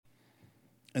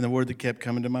And the word that kept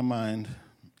coming to my mind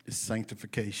is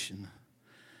sanctification.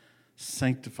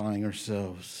 Sanctifying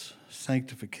ourselves.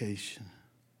 Sanctification.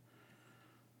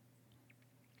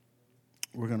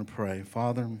 We're going to pray.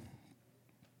 Father,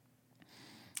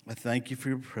 I thank you for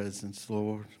your presence,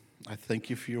 Lord. I thank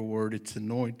you for your word. It's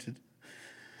anointed.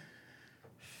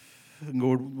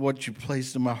 Lord, what you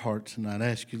placed in my heart tonight, I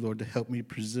ask you, Lord, to help me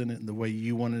present it in the way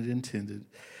you want it intended.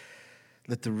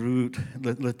 Let the root,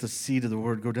 let the seed of the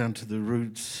word go down to the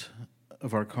roots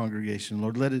of our congregation.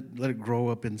 Lord, let it grow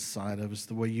up inside of us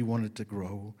the way you want it to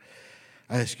grow.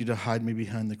 I ask you to hide me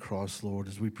behind the cross, Lord,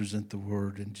 as we present the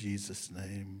word in Jesus'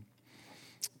 name.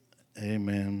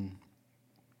 Amen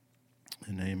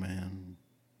and amen.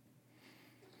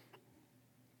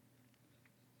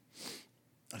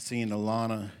 I seen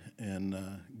Alana and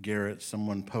Garrett,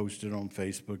 someone posted on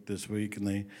Facebook this week,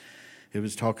 and it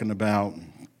was talking about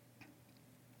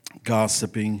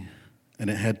gossiping, and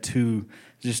it had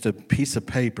just a piece of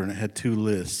paper, and it had two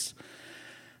lists.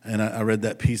 And I read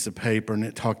that piece of paper, and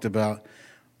it talked about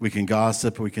we can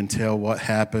gossip, we can tell what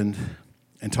happened,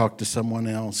 and talk to someone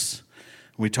else.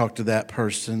 We talk to that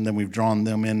person, then we've drawn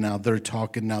them in, now they're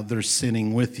talking, now they're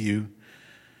sinning with you.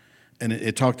 And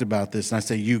it talked about this, and I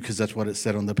say you because that's what it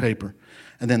said on the paper.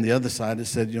 And then the other side, it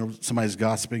said, somebody's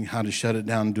gossiping, how to shut it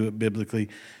down and do it biblically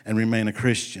and remain a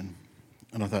Christian.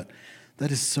 And I thought,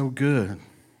 that is so good.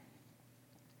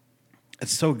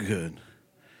 It's so good. And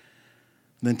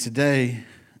then today,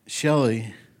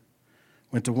 Shelly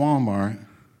went to Walmart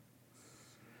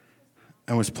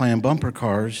and was playing bumper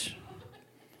cars.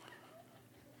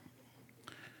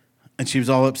 And she was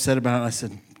all upset about it. And I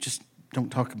said, just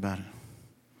don't talk about it.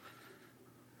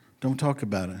 Don't talk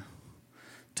about it.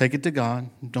 Take it to God.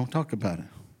 Don't talk about it.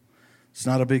 It's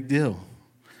not a big deal.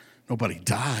 Nobody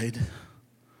died.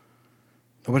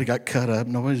 Nobody got cut up.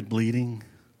 Nobody's bleeding.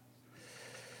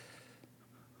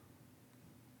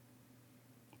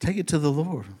 Take it to the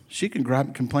Lord. She can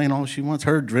complain all she wants.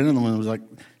 Her adrenaline was like,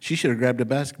 she should have grabbed a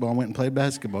basketball and went and played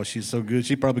basketball. She's so good.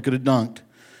 She probably could have dunked.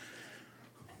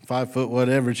 5 foot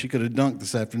whatever. She could have dunked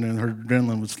this afternoon. Her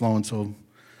adrenaline was flowing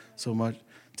so much.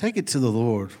 Take it to the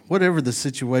Lord. Whatever the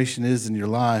situation is in your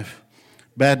life,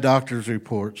 bad doctor's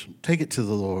reports, take it to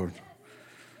the Lord.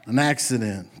 An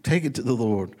accident, take it to the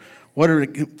Lord.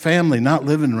 Family not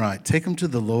living right, take them to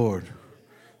the Lord.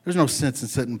 There's no sense in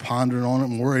sitting pondering on it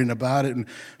and worrying about it. And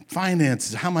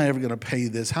finances, how am I ever going to pay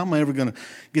this? How am I ever going to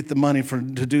get the money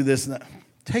to do this and that?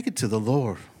 Take it to the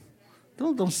Lord.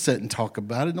 Don't sit and talk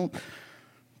about it. Don't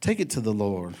take it to the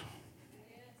Lord.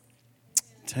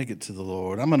 Take it to the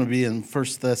Lord. I'm going to be in 1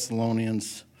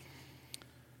 Thessalonians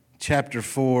chapter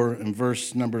 4 and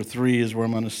verse number 3 is where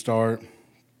I'm going to start.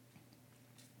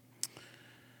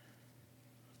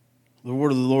 The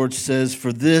word of the Lord says,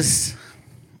 "For this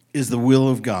is the will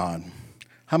of God."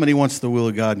 How many wants the will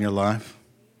of God in your life?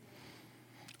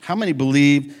 How many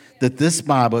believe that this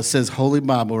Bible, it says Holy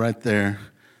Bible right there,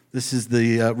 this is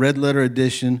the red letter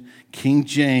edition, King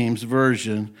James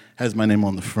Version, has my name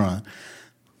on the front.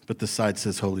 But the side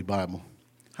says Holy Bible.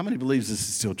 How many believes this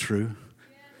is still true?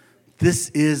 This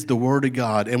is the Word of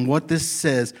God. And what this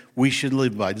says, we should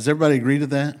live by. Does everybody agree to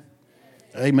that?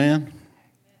 Amen?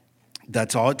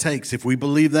 That's all it takes. If we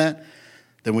believe that,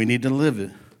 then we need to live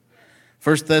it.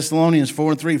 1 Thessalonians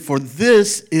 4 and 3, "For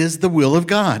this is the will of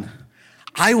God."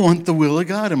 I want the will of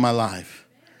God in my life.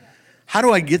 How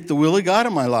do I get the will of God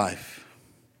in my life?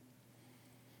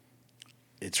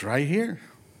 It's right here.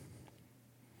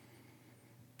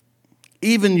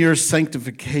 Even your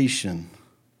sanctification.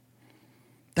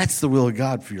 That's the will of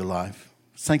God for your life.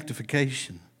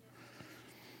 Sanctification.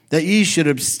 That ye should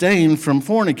abstain from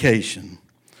fornication.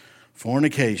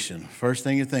 Fornication. First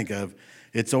thing you think of.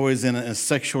 It's always in a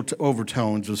sexual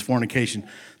overtones was fornication.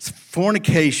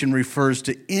 Fornication refers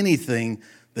to anything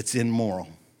that's immoral.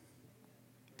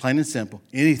 Plain and simple.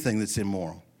 Anything that's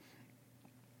immoral.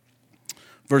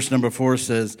 Verse number 4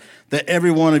 says, that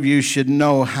every one of you should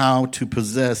know how to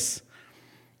possess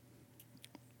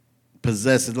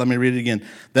it. Let me read it again.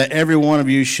 That every one of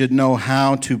you should know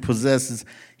how to possess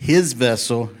his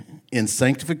vessel in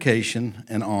sanctification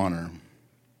and honor.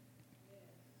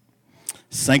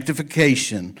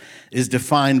 Sanctification is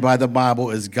defined by the Bible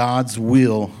as God's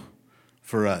will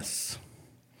for us.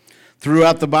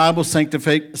 Throughout the Bible,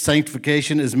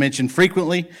 sanctification is mentioned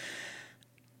frequently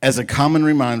as a common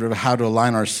reminder of how to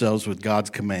align ourselves with God's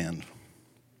command.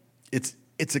 It's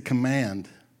a command.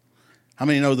 How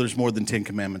many know there's more than 10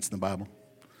 commandments in the Bible?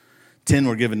 10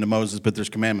 were given to Moses, but there's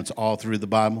commandments all through the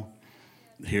Bible.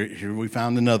 Here we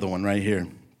found another one right here.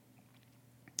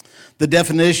 The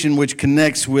definition which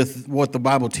connects with what the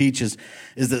Bible teaches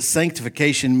is that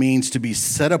sanctification means to be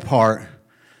set apart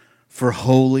for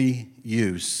holy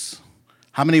use.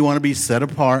 How many want to be set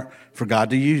apart for God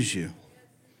to use you?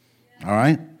 All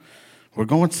right? We're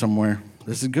going somewhere.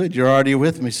 This is good. You're already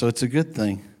with me, so it's a good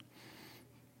thing.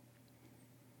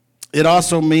 It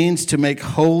also means to make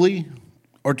holy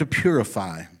or to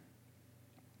purify.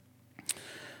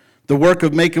 The work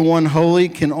of making one holy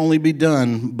can only be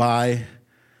done by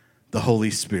the Holy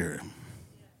Spirit.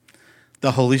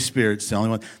 The Holy Spirit's the only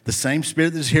one. The same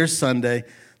Spirit that's here Sunday,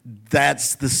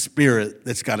 that's the Spirit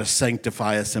that's got to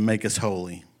sanctify us and make us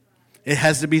holy. It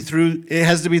has to be through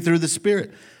the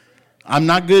Spirit. I'm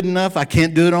not good enough. I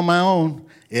can't do it on my own.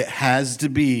 It has to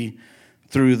be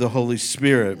through the Holy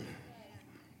Spirit.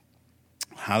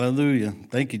 Hallelujah.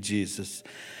 Thank you, Jesus.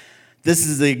 This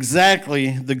is exactly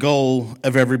the goal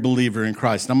of every believer in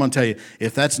Christ. And I'm going to tell you,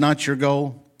 if that's not your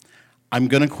goal, I'm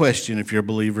going to question if you're a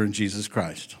believer in Jesus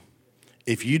Christ.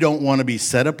 If you don't want to be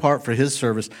set apart for his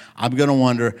service, I'm going to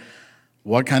wonder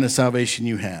what kind of salvation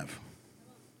you have.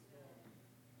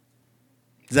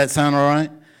 Does that sound all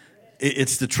right?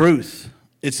 It's the truth.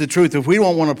 It's the truth. If we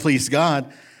don't want to please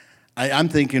God, I'm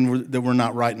thinking that we're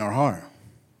not right in our heart.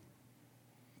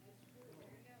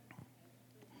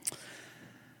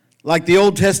 Like the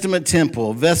Old Testament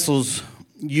temple, vessels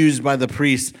used by the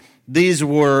priests, these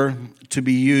were to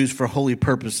be used for holy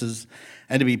purposes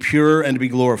and to be pure and to be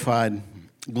glorifying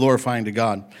to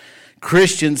God.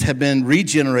 Christians have been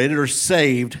regenerated or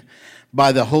saved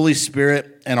by the Holy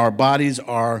Spirit, and our bodies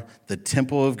are the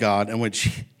temple of God in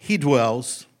which he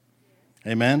dwells.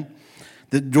 Amen.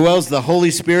 That dwells the Holy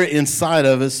Spirit inside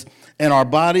of us, and our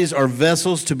bodies are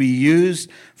vessels to be used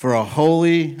for a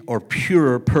holy or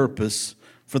pure purpose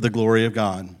for the glory of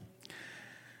God.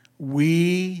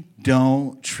 We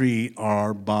don't treat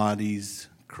our bodies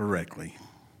correctly.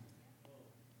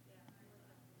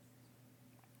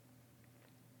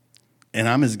 And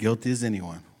I'm as guilty as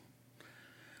anyone.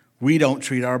 We don't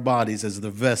treat our bodies as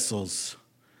the vessels,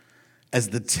 as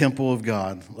the temple of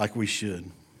God like we should.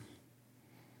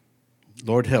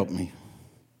 Lord, help me.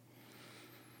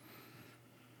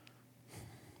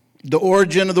 The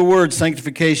origin of the word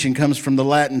sanctification comes from the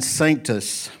Latin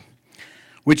sanctus,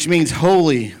 which means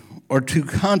holy or to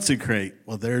consecrate.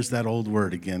 Well, there's that old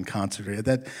word again, consecrate.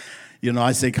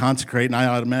 I say consecrate and I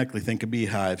automatically think of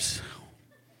beehives.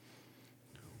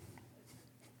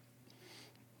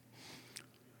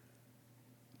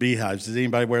 Beehives. Does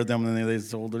anybody wear them when they're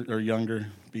older or younger?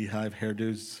 Beehive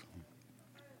hairdos?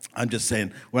 I'm just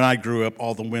saying, when I grew up,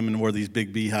 all the women wore these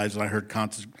big beehives, and I heard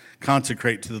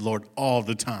consecrate to the Lord all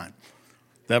the time.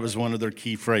 That was one of their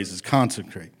key phrases,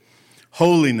 consecrate.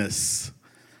 Holiness.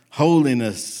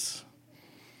 Holiness.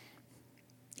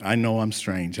 I know I'm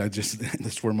strange.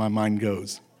 That's where my mind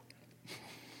goes.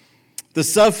 The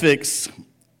suffix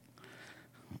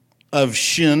of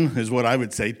shin is what I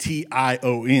would say,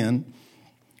 T-I-O-N.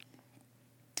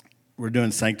 We're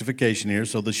doing sanctification here,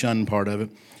 so the shun part of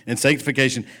it. And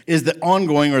sanctification is the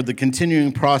ongoing or the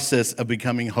continuing process of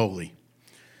becoming holy.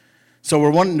 So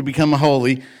we're wanting to become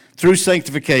holy through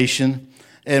sanctification.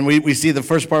 And we see the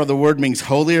first part of the word means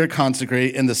holy or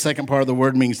consecrate, and the second part of the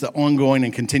word means the ongoing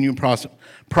and continuing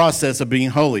process of being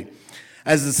holy.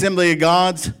 As the Assembly of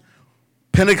God's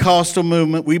Pentecostal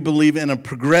movement, we believe in a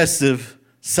progressive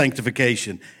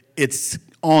sanctification. It's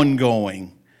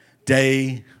ongoing,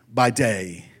 day by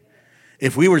day.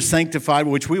 If we were sanctified,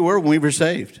 which we were when we were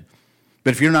saved,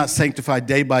 but if you're not sanctified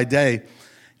day by day,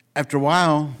 after a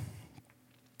while,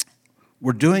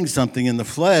 we're doing something in the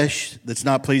flesh that's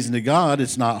not pleasing to God.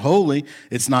 It's not holy.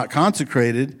 It's not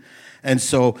consecrated. And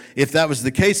so if that was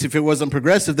the case, if it wasn't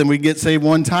progressive, then we'd get saved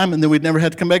one time and then we'd never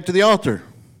have to come back to the altar.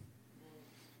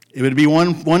 It would be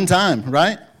one time,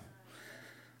 right?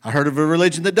 I heard of a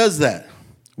religion that does that.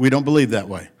 We don't believe that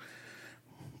way.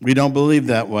 We don't believe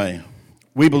that way.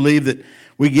 We believe that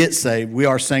we get saved, we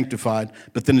are sanctified,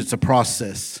 but then it's a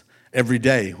process every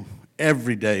day.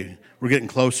 Every day, we're getting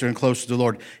closer and closer to the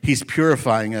Lord. He's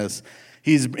purifying us.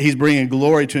 He's bringing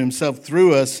glory to himself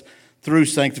through us, through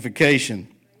sanctification.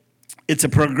 It's a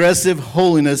progressive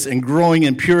holiness and growing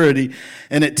in purity,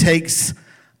 and it takes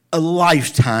a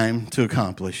lifetime to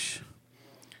accomplish.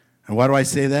 And why do I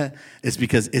say that? It's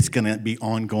because it's going to be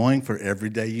ongoing for every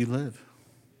day you live.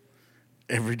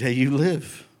 Every day you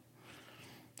live.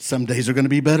 Some days are going to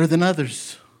be better than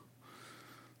others.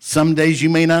 Some days you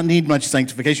may not need much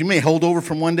sanctification. You may hold over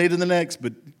from one day to the next,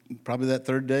 but probably that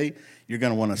third day, you're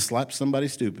going to want to slap somebody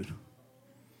stupid.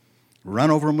 Run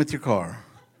over them with your car.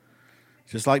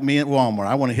 Just like me at Walmart.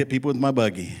 I want to hit people with my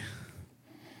buggy.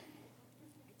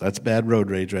 That's bad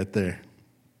road rage right there.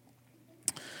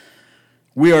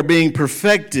 We are being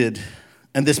perfected,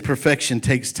 and this perfection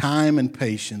takes time and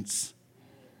patience.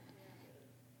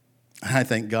 And I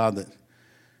thank God that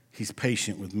he's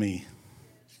patient with me.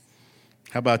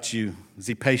 How about you? Is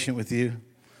he patient with you?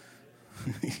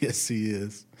 Yes, he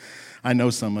is. I know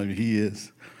some of you, he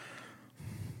is.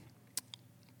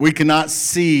 We cannot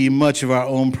see much of our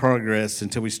own progress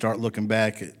until we start looking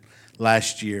back at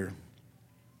last year,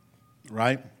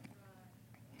 right?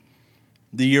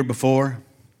 The year before,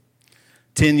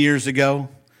 10 years ago.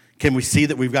 Can we see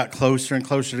that we've got closer and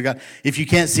closer to God? If you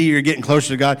can't see you're getting closer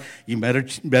to God, you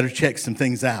better check some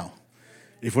things out.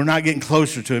 If we're not getting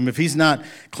closer to him, if he's not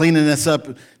cleaning us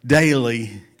up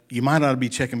daily, you might ought to be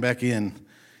checking back in,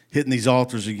 hitting these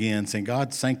altars again, saying,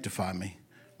 God, sanctify me.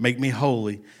 Make me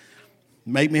holy.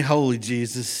 Make me holy,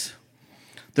 Jesus.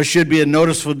 There should be a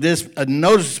noticeable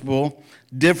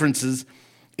differences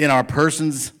in a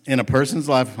person's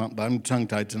life. I'm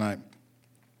tongue-tied tonight.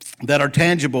 That are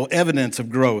tangible evidence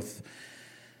of growth.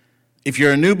 If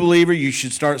you're a new believer, you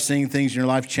should start seeing things in your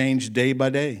life change day by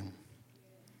day.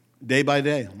 Day by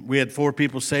day. We had 4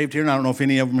 people saved here, and I don't know if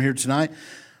any of them are here tonight.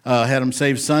 Had them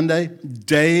saved Sunday.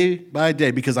 Day by day.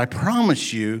 Because I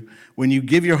promise you, when you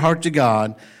give your heart to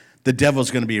God, the devil's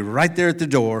going to be right there at the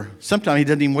door. Sometimes he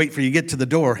doesn't even wait for you to get to the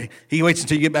door. He waits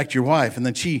until you get back to your wife, and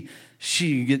then she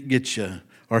gets you,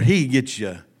 or he gets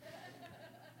you.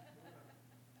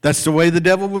 That's the way the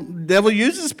devil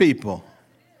uses people.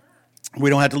 We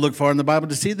don't have to look far in the Bible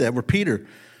to see that. Where Peter,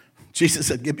 Jesus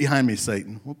said, get behind me,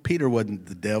 Satan. Well, Peter wasn't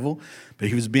the devil, but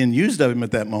he was being used of him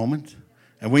at that moment.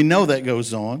 And we know that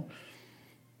goes on.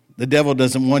 The devil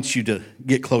doesn't want you to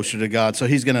get closer to God, so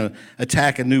he's going to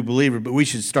attack a new believer, but we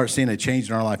should start seeing a change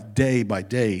in our life day by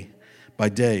day by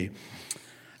day.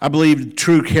 I believe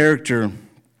true character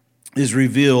is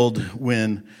revealed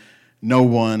when no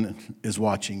one is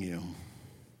watching you.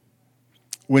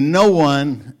 When no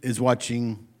one is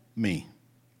watching me,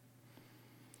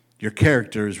 your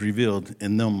character is revealed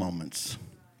in those moments.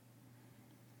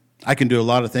 I can do a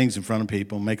lot of things in front of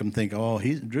people, make them think, oh,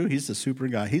 he's a super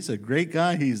guy. He's a great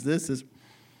guy. He's this.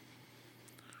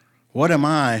 What am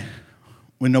I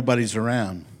when nobody's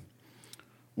around?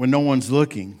 When no one's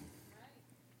looking?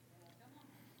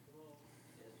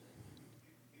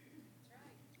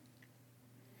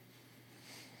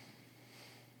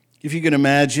 If you can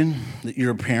imagine that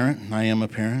you're a parent, and I am a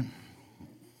parent,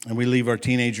 and we leave our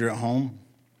teenager at home,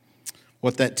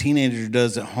 what that teenager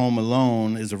does at home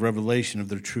alone is a revelation of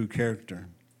their true character.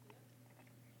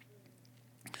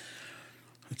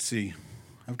 Let's see.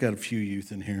 I've got a few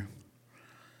youth in here.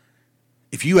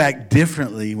 If you act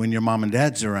differently when your mom and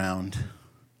dad's around,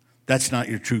 that's not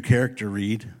your true character,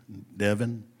 Reed,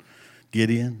 Devin,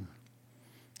 Gideon,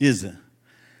 is it?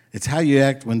 It's how you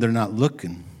act when they're not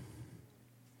looking.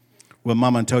 Well,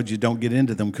 Mama told you don't get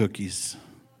into them cookies,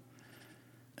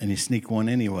 and you sneak one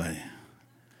anyway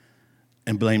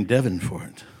and blame Devin for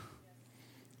it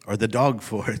or the dog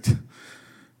for it.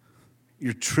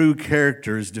 Your true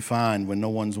character is defined when no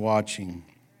one's watching.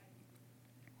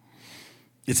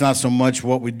 It's not so much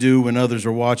what we do when others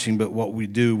are watching, but what we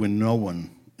do when no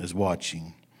one is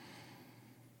watching.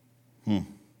 When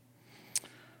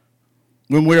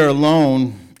we're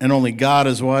alone and only God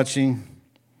is watching,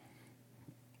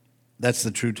 that's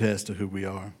the true test of who we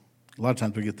are. A lot of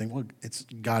times we get think, well, it's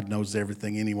God knows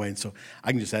everything anyway, and so I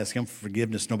can just ask him for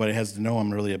forgiveness. Nobody has to know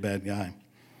I'm really a bad guy.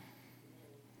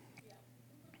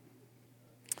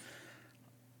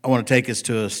 I want to take us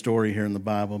to a story here in the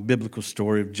Bible, a biblical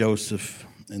story of Joseph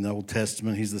in the Old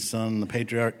Testament. He's the son of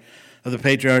the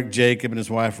patriarch Jacob and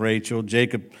his wife Rachel.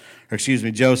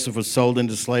 Joseph was sold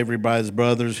into slavery by his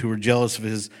brothers who were jealous of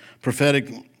his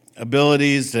prophetic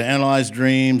abilities to analyze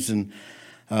dreams, and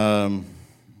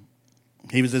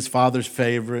he was his father's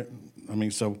favorite.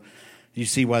 So you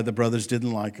see why the brothers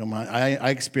didn't like him. I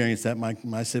experienced that.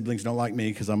 My siblings don't like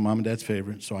me because I'm mom and dad's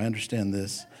favorite, so I understand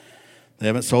this. They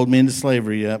haven't sold me into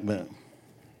slavery yet, but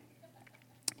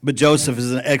Joseph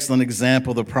is an excellent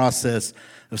example of the process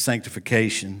of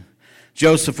sanctification.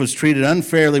 Joseph was treated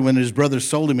unfairly when his brothers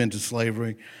sold him into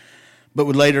slavery, but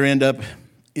would later end up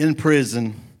in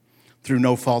prison through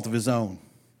no fault of his own.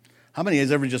 How many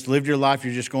has ever just lived your life,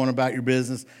 you're just going about your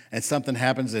business, and something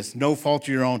happens that's no fault of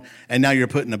your own, and now you're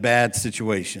put in a bad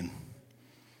situation?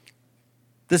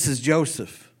 This is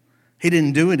Joseph. He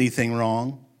didn't do anything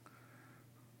wrong,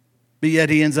 but yet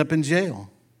he ends up in jail.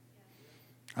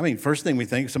 First thing we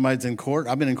think, somebody's in court.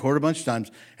 I've been in court a bunch of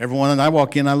times. Everyone, I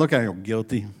walk in, I look at it, I go,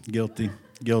 guilty, guilty,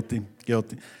 guilty,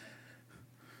 guilty.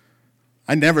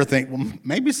 I never think, well,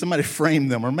 maybe somebody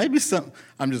framed them, or maybe some.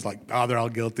 I'm just like, oh, they're all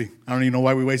guilty. I don't even know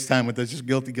why we waste time with this. Just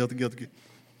guilty, guilty, guilty.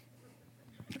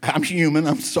 I'm human.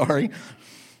 I'm sorry.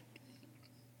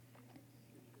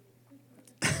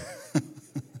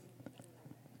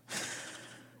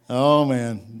 Oh,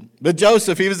 man. But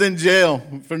Joseph, he was in jail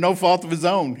for no fault of his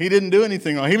own. He didn't do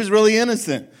anything wrong. He was really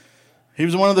innocent. He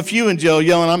was one of the few in jail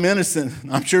yelling, I'm innocent.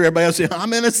 I'm sure everybody else said,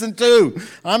 I'm innocent too.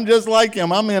 I'm just like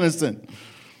him. I'm innocent.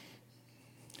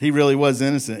 He really was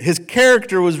innocent. His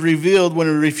character was revealed when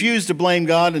he refused to blame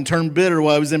God and turned bitter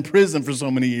while he was in prison for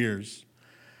so many years.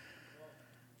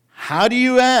 How do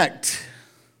you act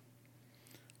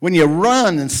when you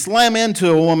run and slam into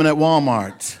a woman at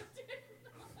Walmart?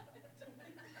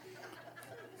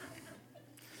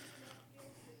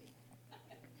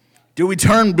 Do we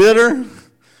turn bitter?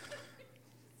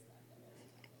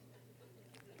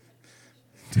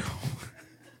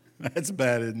 That's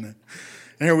bad, isn't it?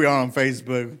 And here we are on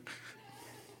Facebook.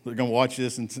 They're going to watch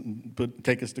this and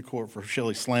take us to court for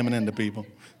Shelley slamming into people.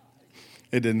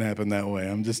 It didn't happen that way.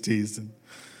 I'm just teasing.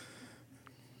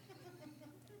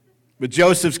 But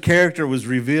Joseph's character was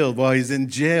revealed while he's in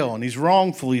jail, and he's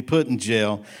wrongfully put in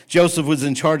jail. Joseph was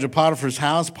in charge of Potiphar's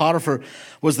house. Potiphar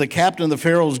was the captain of the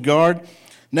Pharaoh's guard.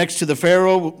 Next to the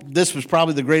Pharaoh, this was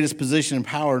probably the greatest position and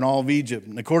power in all of Egypt.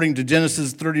 And according to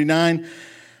Genesis 39,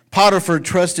 Potiphar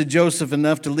trusted Joseph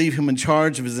enough to leave him in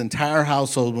charge of his entire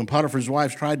household. When Potiphar's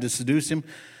wife tried to seduce him,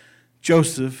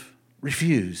 Joseph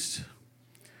refused.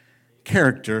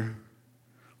 Character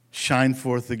shined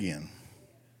forth again.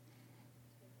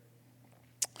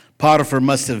 Potiphar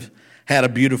must have had a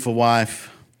beautiful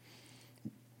wife.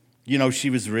 You know, she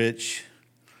was rich.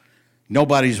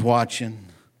 Nobody's watching.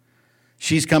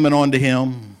 She's coming on to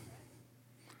him.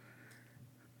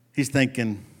 He's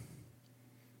thinking,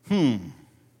 But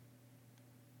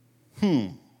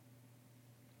you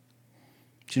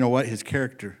know what? His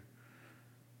character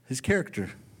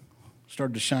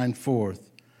started to shine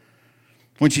forth.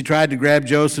 When she tried to grab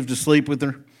Joseph to sleep with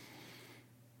her,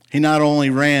 he not only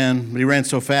ran, but he ran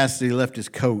so fast that he left his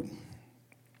coat.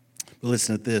 But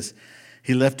listen to this.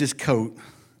 He left his coat,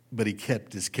 but he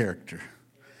kept his character.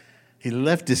 He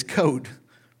left his coat,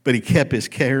 but he kept his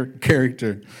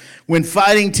character. When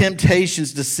fighting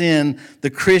temptations to sin,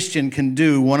 the Christian can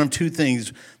do one of two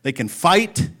things. They can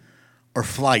fight or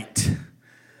flight.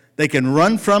 They can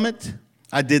run from it.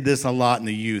 I did this a lot in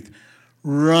the youth.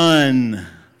 Run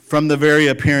from the very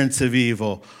appearance of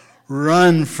evil.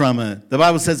 Run from it. The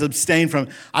Bible says abstain from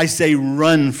it. I say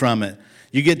run from it.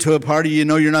 You get to a party you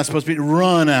know you're not supposed to be.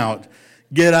 Run out.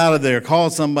 Get out of there. Call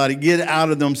somebody. Get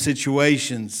out of them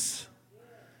situations.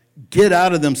 Get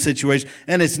out of them situations.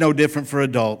 And it's no different for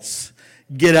adults.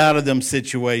 Get out of them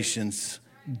situations.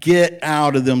 Get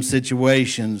out of them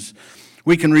situations.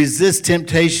 We can resist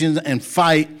temptations and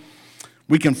fight.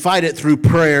 We can fight it through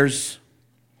prayers,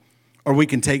 or we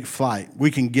can take flight.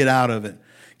 We can get out of it.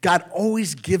 God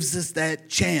always gives us that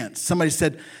chance. Somebody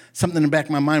said something in the back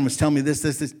of my mind was telling me this.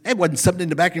 It wasn't something in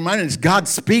the back of your mind. It's God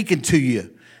speaking to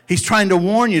you. He's trying to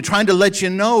warn you, trying to let you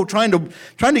know, trying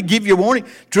to give you a warning.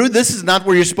 Drew, this is not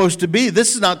where you're supposed to be.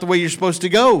 This is not the way you're supposed to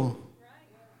go.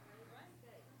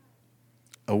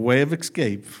 A way of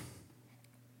escape.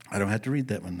 I don't have to read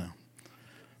that one now.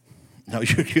 No,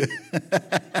 you're good.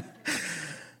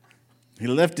 He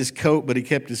left his coat, but he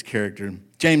kept his character.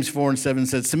 James 4:7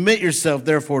 says, submit yourself,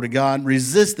 therefore, to God.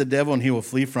 Resist the devil, and he will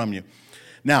flee from you.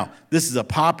 Now, this is a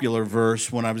popular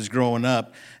verse when I was growing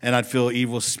up, and I'd feel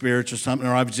evil spirits or something,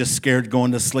 or I was just scared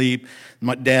going to sleep.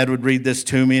 My dad would read this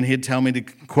to me, and he'd tell me to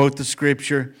quote the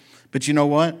scripture. But you know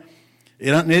what?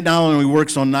 It not only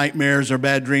works on nightmares or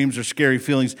bad dreams or scary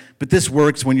feelings, but this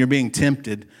works when you're being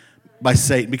tempted by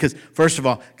Satan. Because, first of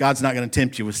all, God's not going to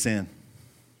tempt you with sin.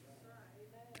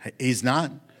 He's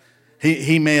not.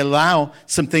 He may allow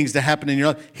some things to happen in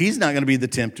your life. He's not going to be the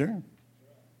tempter.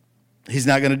 He's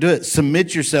not going to do it.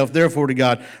 Submit yourself, therefore, to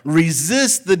God.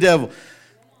 Resist the devil.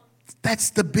 That's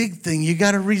the big thing. You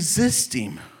got to resist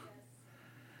him.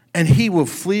 And he will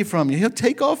flee from you. He'll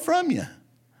take off from you.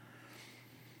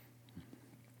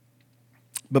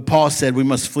 But Paul said we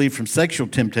must flee from sexual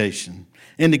temptation,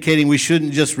 indicating we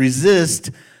shouldn't just resist,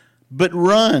 but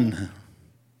run.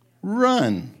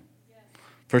 Run.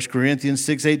 1 Corinthians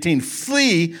 6:18,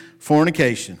 flee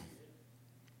fornication.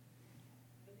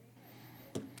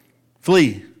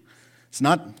 Flee. It's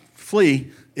not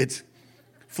flee, it's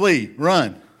flee,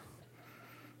 run.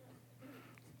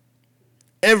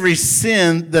 Every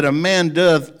sin that a man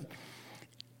doth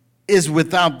is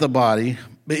without the body,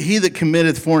 but he that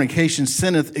committeth fornication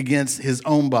sinneth against his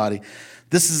own body.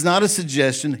 This is not a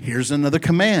suggestion. Here's another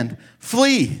command.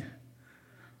 Flee.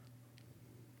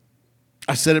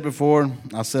 I said it before.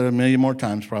 I'll say it a million more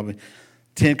times probably.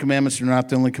 10 commandments are not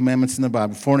the only commandments in the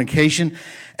Bible. Fornication,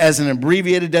 as an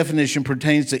abbreviated definition,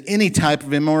 pertains to any type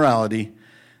of immorality,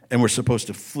 and we're supposed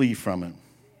to flee from it.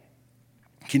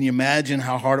 Can you imagine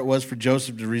how hard it was for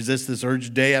Joseph to resist this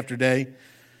urge day after day?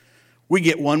 We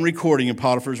get one recording of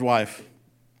Potiphar's wife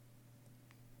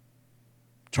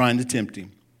trying to tempt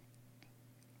him.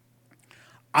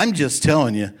 I'm just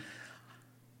telling you,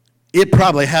 it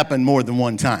probably happened more than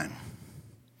one time.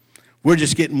 We're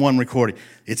just getting one recording.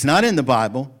 It's not in the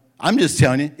Bible. I'm just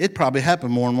telling you, it probably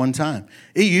happened more than one time.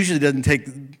 It usually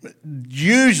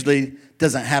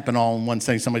doesn't happen all in one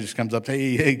thing. Somebody just comes up,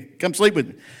 hey, come sleep with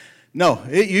me. No,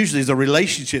 it usually is a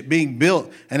relationship being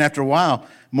built, and after a while,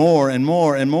 more and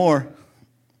more and more.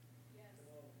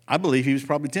 I believe he was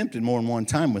probably tempted more than one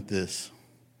time with this.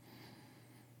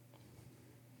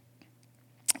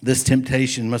 This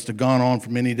temptation must have gone on for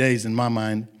many days in my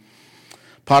mind.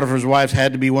 Potiphar's wife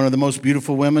had to be one of the most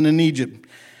beautiful women in Egypt,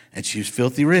 and she was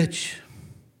filthy rich.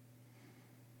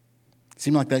 It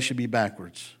seemed like that should be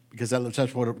backwards, because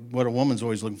that's what a woman's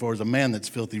always looking for, is a man that's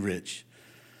filthy rich.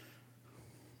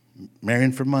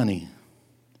 Marrying for money.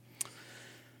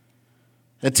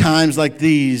 At times like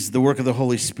these, the work of the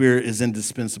Holy Spirit is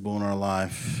indispensable in our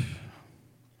life.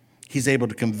 He's able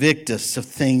to convict us of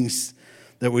things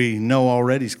that we know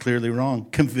already is clearly wrong.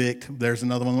 Convict. There's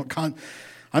another one.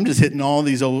 I'm just hitting all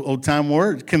these old-time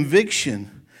words.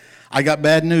 Conviction. I got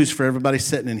bad news for everybody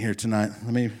sitting in here tonight.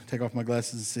 Let me take off my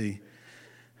glasses and see.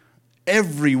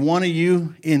 Every one of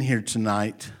you in here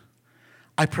tonight,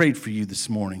 I prayed for you this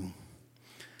morning.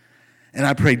 And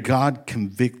I prayed, God,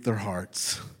 convict their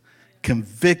hearts.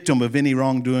 Convict them of any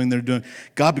wrongdoing they're doing.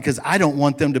 God, because I don't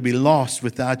want them to be lost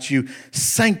without you.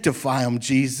 Sanctify them,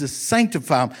 Jesus.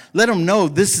 Sanctify them. Let them know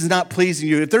this is not pleasing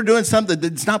you. If they're doing something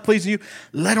that's not pleasing you,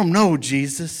 let them know,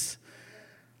 Jesus.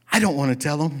 I don't want to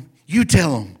tell them. You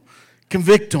tell them.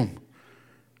 Convict them.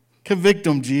 Convict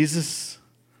them, Jesus.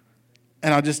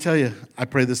 And I'll just tell you, I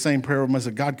pray the same prayer with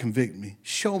myself. God, convict me.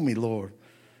 Show me, Lord.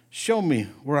 Show me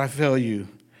where I fail you.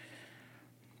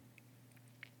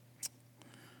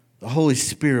 The Holy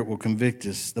Spirit will convict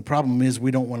us. The problem is we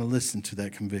don't want to listen to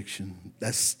that conviction,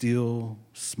 that still,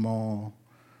 small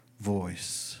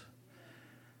voice.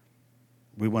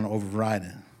 We want to override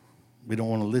it. We don't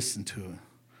want to listen to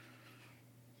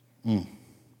it.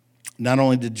 Not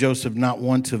only did Joseph not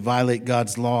want to violate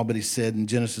God's law, but he said in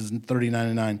Genesis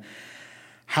 39:9,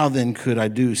 how then could I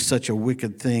do such a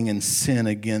wicked thing and sin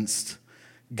against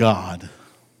God?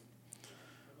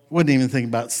 Wasn't even thinking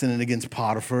about sinning against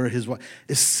Potiphar, his wife.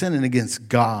 It's sinning against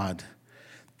God.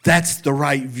 That's the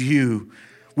right view.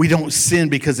 We don't sin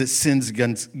because it sins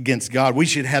against God. We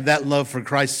should have that love for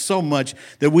Christ so much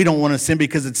that we don't want to sin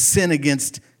because it's sin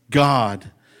against God.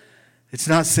 It's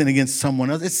not sin against someone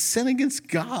else. It's sin against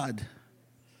God.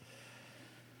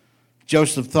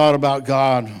 Joseph thought about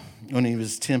God when he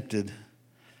was tempted.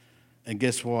 And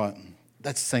guess what?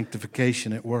 That's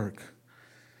sanctification at work.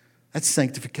 That's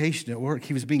sanctification at work.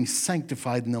 He was being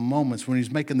sanctified in the moments when he was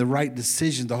making the right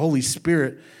decision. The Holy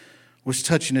Spirit was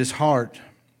touching his heart.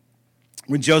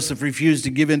 When Joseph refused to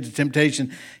give in to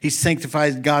temptation, he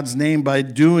sanctified God's name by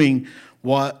doing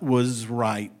what was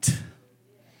right.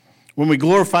 When we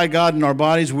glorify God in our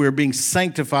bodies, we are being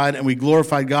sanctified, and we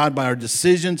glorify God by our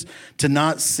decisions to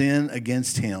not sin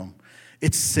against him.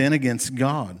 It's sin against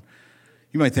God.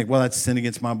 You might think, well, that's sin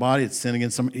against my body. It's sin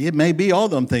against somebody. It may be all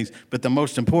them things, but the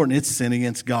most important, it's sin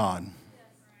against God.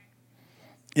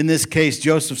 In this case,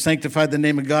 Joseph sanctified the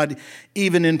name of God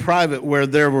even in private, where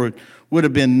there would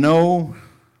have been no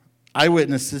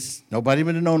eyewitnesses. Nobody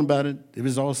would have known about it. It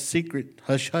was all secret.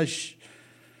 Hush, hush.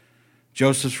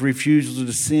 Joseph's refusal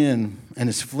to sin and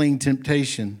his fleeing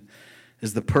temptation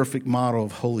is the perfect model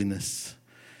of holiness.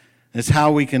 It's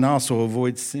how we can also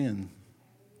avoid sin.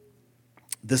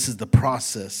 This is the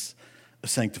process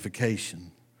of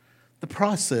sanctification. The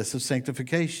process of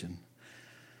sanctification.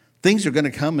 Things are going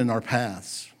to come in our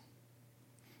paths.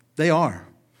 They are.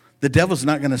 The devil's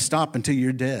not going to stop until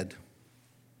you're dead.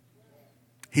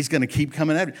 He's going to keep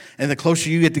coming at you. And the closer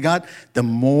you get to God, the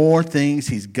more things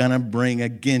he's going to bring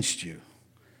against you.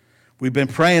 We've been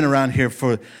praying around here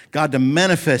for God to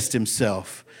manifest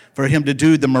himself, for him to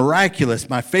do the miraculous.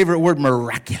 My favorite word,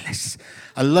 miraculous.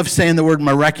 I love saying the word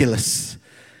miraculous.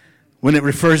 When it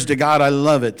refers to God, I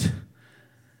love it.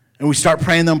 And we start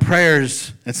praying them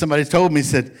prayers. And somebody told me,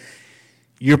 said,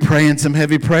 you're praying some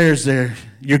heavy prayers there.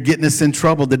 You're getting us in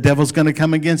trouble. The devil's going to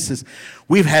come against us.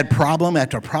 We've had problem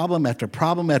after problem after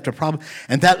problem after problem.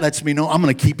 And that lets me know I'm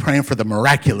going to keep praying for the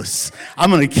miraculous. I'm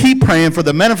going to keep praying for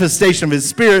the manifestation of his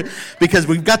spirit, because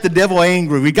we've got the devil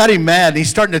angry. We got him mad.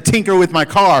 He's starting to tinker with my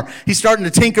car. He's starting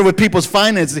to tinker with people's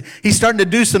finances. He's starting to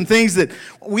do some things that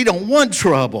we don't want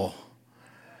trouble.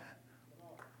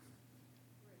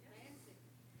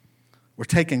 We're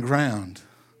taking ground.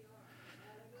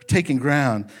 We're taking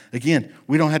ground. Again,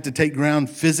 we don't have to take ground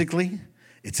physically.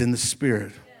 It's in the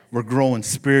spirit. We're growing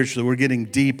spiritually. We're getting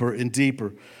deeper and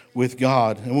deeper with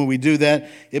God. And when we do that,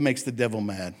 it makes the devil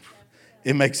mad.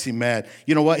 It makes him mad.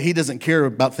 You know what? He doesn't care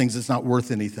about things that's not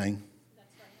worth anything.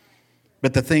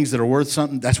 But the things that are worth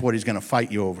something, that's what he's going to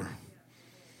fight you over.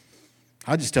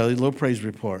 I'll just tell you a little praise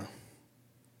report.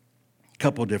 A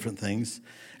couple of different things.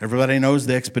 Everybody knows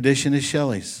the expedition is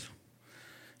Shelley's.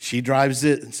 She drives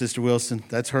it, Sister Wilson.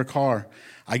 That's her car.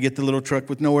 I get the little truck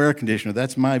with no air conditioner.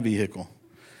 That's my vehicle.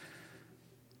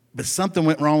 But something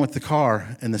went wrong with the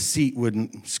car, and the seat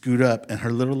wouldn't scoot up, and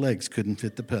her little legs couldn't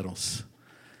fit the pedals.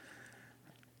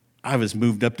 I was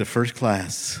moved up to first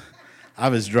class. I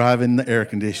was driving the air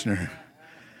conditioner,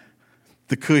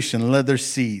 the cushion, leather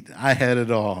seat. I had it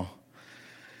all.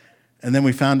 And then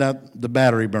we found out the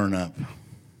battery burned up.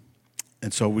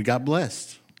 And so we got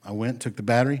blessed. I went, took the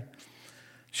battery.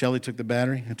 Shelley took the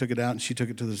battery. I took it out, and she took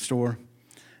it to the store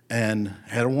and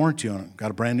had a warranty on it.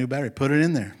 Got a brand new battery. Put it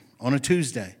in there on a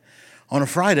Tuesday. On a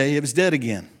Friday, it was dead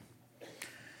again.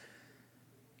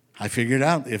 I figured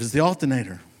out it was the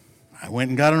alternator. I went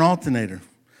and got an alternator.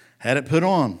 Had it put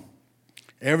on.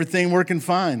 Everything working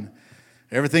fine.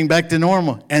 Everything back to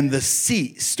normal. And the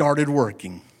seat started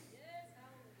working.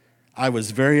 I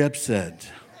was very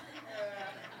upset.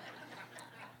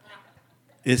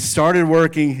 It started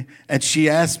working, and she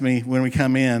asked me when we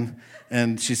come in,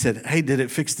 and she said, hey, did it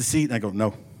fix the seat? And I go,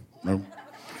 no.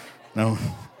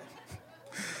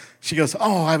 She goes,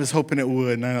 oh, I was hoping it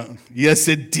would. And I go, yes,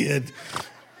 it did.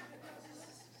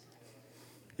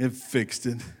 It fixed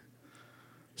it.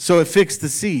 So it fixed the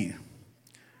seat.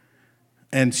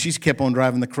 And she's kept on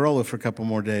driving the Corolla for a couple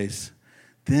more days.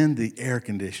 Then the air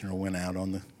conditioner went out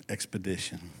on the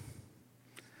expedition.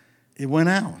 It went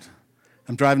out.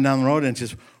 I'm driving down the road, and it's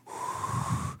just,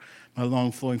 my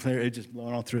long flowing flare, it just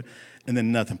blowing all through it. And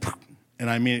then nothing. And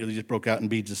I immediately just broke out in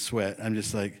beads of sweat. I'm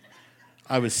just like,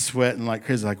 I was sweating like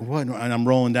crazy, like what? And I'm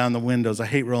rolling down the windows. I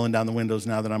hate rolling down the windows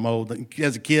now that I'm old.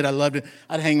 As a kid, I loved it.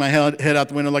 I'd hang my head out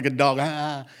the window like a dog.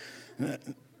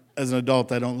 As an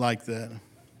adult, I don't like that.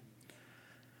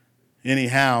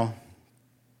 Anyhow,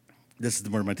 this is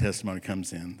where my testimony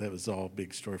comes in. That was all a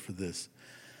big story for this.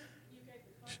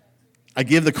 I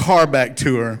give the car back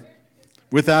to her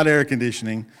without air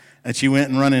conditioning, and she went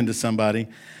and run into somebody.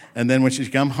 And then when she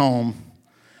come home,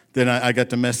 then I got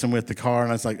to messing with the car,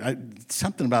 and I was like,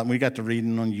 something about, we got to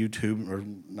reading on YouTube, or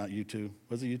not YouTube,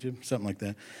 was it YouTube? Something like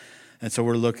that. And so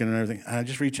we're looking and everything. And I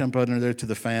just reach up under there to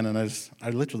the fan, and I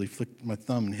literally flicked my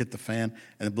thumb and hit the fan,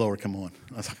 and the blower come on.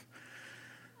 I was like,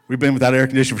 we've been without air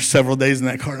conditioning for several days in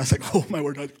that car, and I was like, oh, my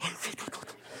word.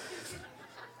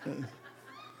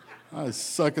 I was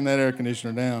sucking that air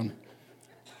conditioner down.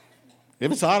 It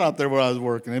was hot out there where I was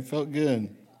working. It felt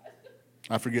good.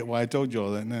 I forget why I told you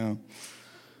all that now.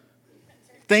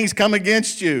 Things come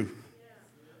against you.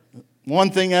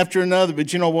 One thing after another.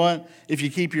 But you know what? If you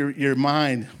keep your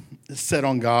mind set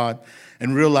on God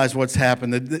and realize what's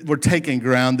happened, that we're taking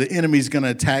ground. The enemy's going to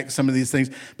attack some of these things.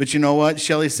 But you know what?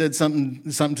 Shelley said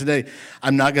something today.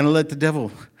 I'm not going to let the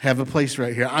devil have a place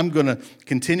right here. I'm going to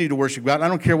continue to worship God. I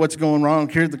don't care what's going wrong. I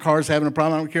don't care if the car's having a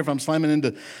problem. I don't care if I'm slamming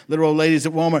into little old ladies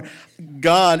at Walmart.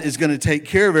 God is going to take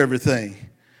care of everything.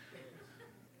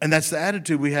 And that's the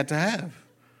attitude we had to have.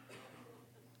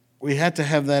 We had to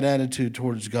have that attitude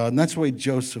towards God. And that's the way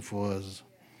Joseph was.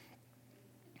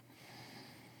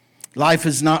 Life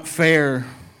is not fair.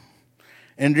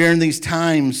 And during these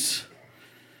times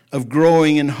of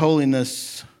growing in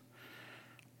holiness,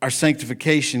 our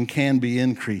sanctification can be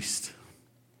increased.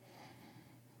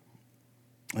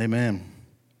 Amen.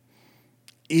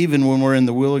 Even when we're in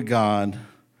the will of God,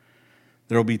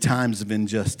 there will be times of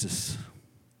injustice.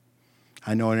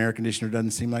 I know an air conditioner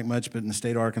doesn't seem like much, but in the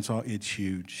state of Arkansas, it's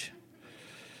huge.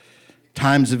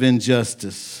 Times of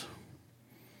injustice.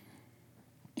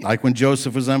 Like when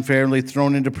Joseph was unfairly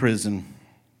thrown into prison.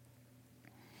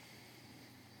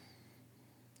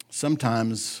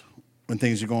 Sometimes when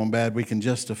things are going bad, we can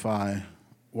justify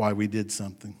why we did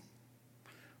something.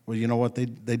 Well, you know what? They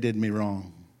did me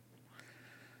wrong.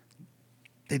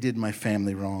 They did my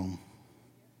family wrong.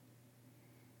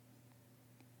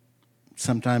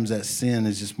 Sometimes that sin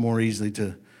is just more easily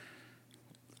to,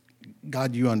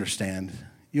 God, you understand.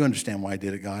 You understand why I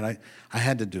did it, God. I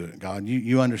had to do it, God.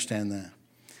 You understand that.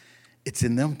 It's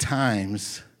in them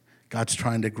times God's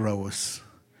trying to grow us.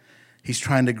 He's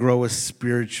trying to grow us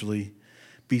spiritually.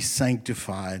 Be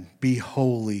sanctified. Be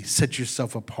holy. Set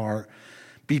yourself apart.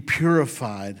 Be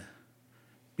purified.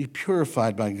 Be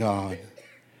purified by God.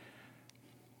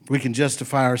 We can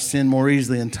justify our sin more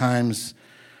easily in times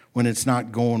when it's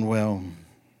not going well.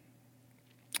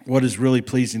 What is really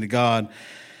pleasing to God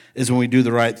is when we do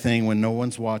the right thing when no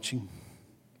one's watching,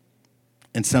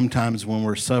 and sometimes when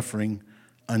we're suffering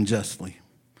unjustly.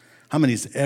 How many's